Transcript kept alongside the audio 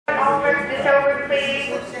So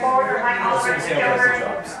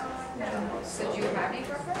do you have any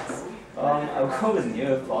preference? I would go with new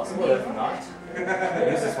if possible, if not, I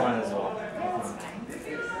use this one as well.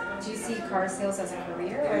 Do you see car sales as a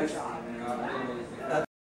career or a job?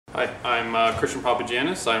 Hi, I'm Christian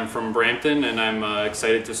Papagiannis. I'm from Brampton and I'm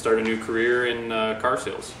excited to start a new career in car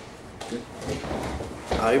sales.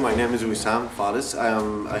 Hi, my name is Wissam Faris.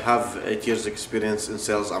 I have 8 years experience in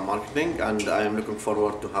sales and marketing, and I am looking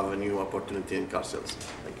forward to have a new opportunity in car sales.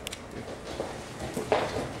 Thank you.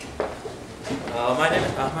 My name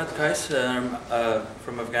is Ahmad Kais, and I'm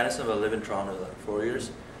from Afghanistan, but I live in Toronto like 4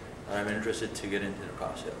 years. And I'm interested to get into the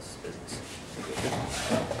car sales business.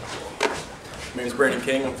 My name is Brandon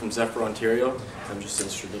King. I'm from Zephyr, Ontario. I'm just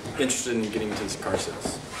interested in getting into this car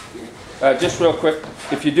sales. Just real quick,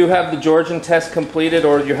 if you do have the Georgian test completed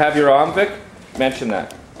or you have your OMVIC, mention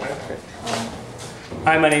that.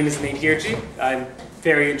 Hi, my name is Nate Hirji. I'm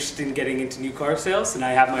very interested in getting into new car sales, and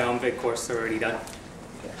I have my OMVIC course already done.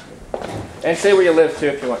 And say where you live too,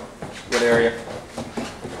 if you want. What area?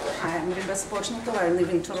 Hi, I'm Liba Spochnikova. I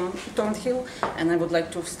live in Thornhill, and I would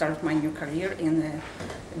like to start my new career in a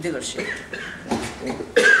dealership.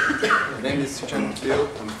 My name is Chen Liu.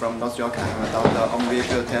 I'm from North York. I'm done the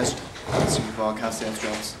on-vehicle test. I'm looking for car sales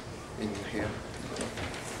jobs in here.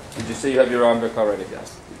 Did you say you have your OMVIC already?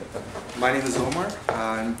 Yes. My name is Omar.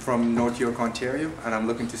 I'm from North York, Ontario, and I'm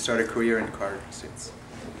looking to start a career in car sales.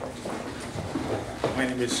 My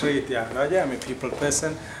name is Sri Tyagaraja. I'm a people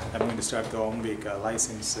person. I'm going to start the OMVIC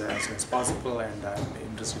license as soon as possible, and I'm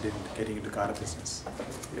interested in getting into car business.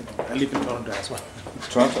 I live in Toronto as well.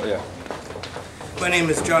 Toronto, yeah. My name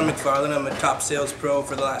is John McFarlane. I'm a top sales pro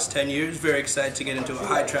for the last 10 years. Very excited to get into a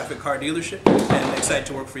high traffic car dealership and excited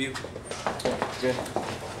to work for you. Good.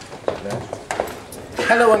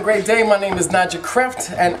 Hello and great day. My name is Nadja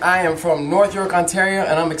Kreft and I am from North York, Ontario,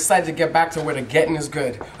 and I'm excited to get back to where the getting is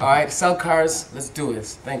good. Alright, sell cars, let's do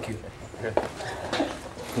this. Thank you.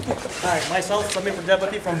 Hi, myself Samir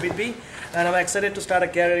Prajapati from BitB, and I'm excited to start a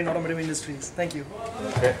career in automotive industries. Thank you.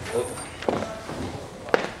 Okay.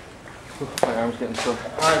 My arm's getting sore.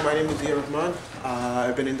 Hi, my name is Zia Rahman.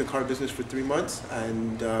 I've been in the car business for 3 months,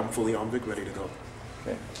 and I'm fully OMVIC, ready to go.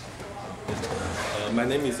 Okay. My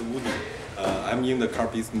name is Woody. I'm in the car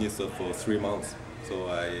business for 3 months, so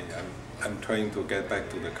I'm trying to get back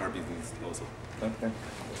to the car business also. Okay.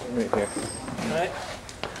 Right here. Hi.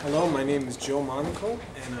 Hello, my name is Joe Monaco,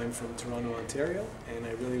 and I'm from Toronto, Ontario, and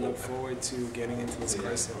I really look forward to getting into this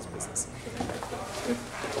car sales business.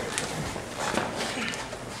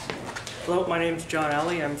 Hello, my name is John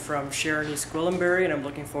Alley. I'm from Sharon, East Gwillimbury, and I'm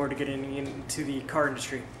looking forward to getting into the car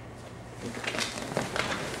industry.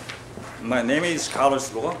 My name is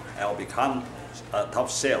Carlos Luo. I'll become a top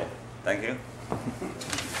sale. Thank you.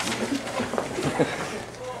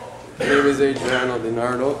 My name is Adriano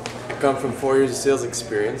DiNardo. I come from 4 years of sales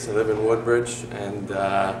experience. I live in Woodbridge, and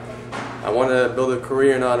I want to build a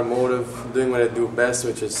career in automotive, doing what I do best,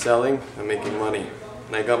 which is selling and making money.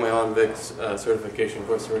 And I got my OMVIC certification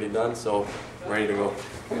course already done, so I'm ready to go.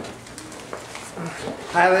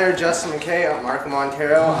 Hi there, Justin McKay at Markham,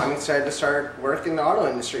 Ontario. I'm excited to start work in the auto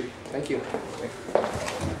industry. Thank you.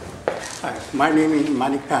 Hi, my name is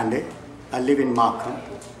Manik Pandey. I live in Markham,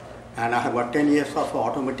 and I have got 10 years of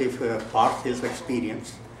automotive parts sales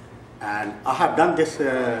experience. And I have done this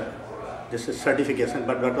certification,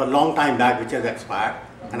 but a long time back, which has expired.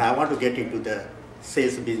 And I want to get into the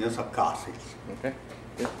sales business of car sales. Okay.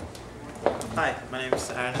 Good. Hi, my name is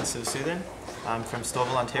Aaron Susudan. I'm from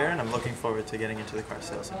Stouffville, Ontario, and I'm looking forward to getting into the car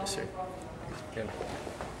sales industry. Good.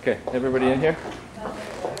 Okay, everybody in here?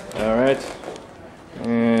 All right.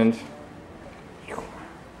 And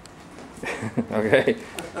okay.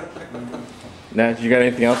 Now, you got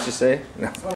anything else to say? No.